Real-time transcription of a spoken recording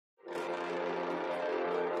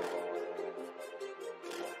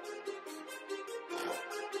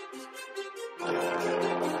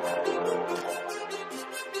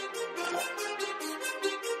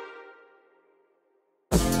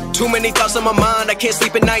Too many thoughts on my mind, I can't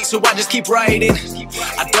sleep at night, so I just keep writing.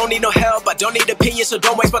 I don't need no help, I don't need opinions, so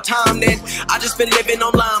don't waste my time then. I just been living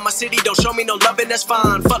online, my city don't show me no love and that's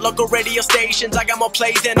fine. Fuck local radio stations, I got more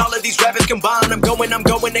plays than all of these rappers combined. I'm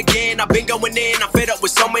going again, I've been going in, I'm fed up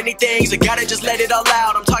with so many things. I gotta just let it all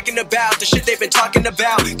out, I'm talking about the shit they've been talking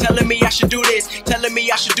about. Telling me I should do this, telling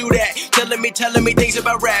me I should do that. Telling me things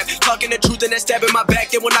about rap. Talking the truth and that stab in my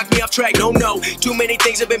back that will knock me off track. No, too many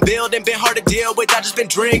things have been building, been hard to deal with, I just been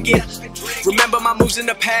drinking. Remember my moves in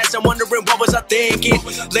the past, I'm wondering what was I thinking.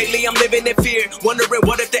 Lately I'm living in fear, wondering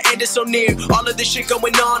what if the end is so near. All of this shit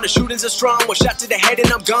going on, the shootings are strong. One shot to the head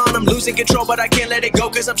and I'm gone. I'm losing control but I can't let it go,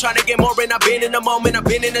 cause I'm trying to get more. And I've been in the moment, I've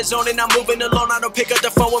been in the zone, and I'm moving alone. I don't pick up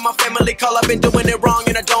the phone when my family call, I've been doing it wrong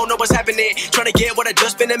and I don't know what's happening. Trying to get what I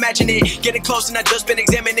just been imagining, getting close and I just been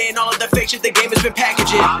examining all of the fake shit the game has been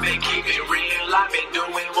packaging. I've been keeping real, I've been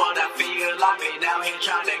doing what I feel. I've been out here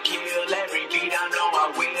trying to kill every beat, I know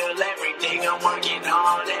I will. Everything I'm working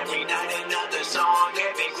on, every night another song.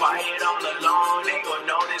 They've been quiet all along, they gon'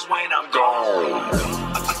 notice when I'm gone.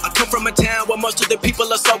 I come from a town where most of the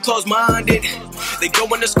people are so close-minded. They go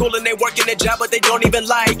into school and they work in a job but they don't even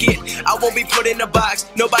like it. I won't be put in a box,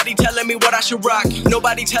 nobody telling me what I should rock.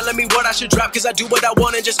 Nobody telling me what I should drop, cause I do what I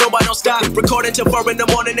want and just know I don't stop. Recording till 4 in the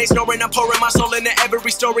morning, they snoring. I'm pouring my soul into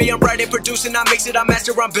every story. I'm writing, producing, I mix it, I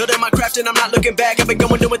master. I'm building my craft and I'm not looking back. I've been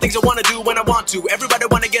going doing things I wanna do when I want to. Everybody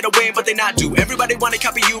wanna get away but they not do. Everybody wanna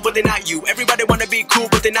copy you but they not you. Everybody wanna be cool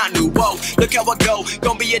but they not new. Whoa, look how I go,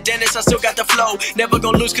 gonna be a dentist, I still got the flow. Never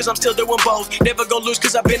gonna lose cause I'm still doing both. Never gonna lose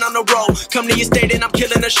cause I've been on the road. Come to your state and I'm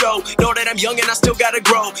killing the show. Know that I'm young and I still gotta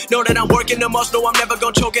grow. Know that I'm working the most, know I'm never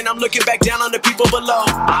gonna choke. And I'm looking back down on the people below.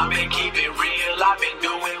 I've been keeping real, I've been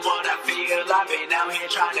doing what I feel. I've been out here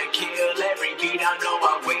trying to kill every beat, I know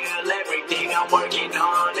I will. Everything I'm working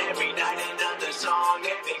on, every night another song.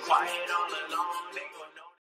 They've been quiet all the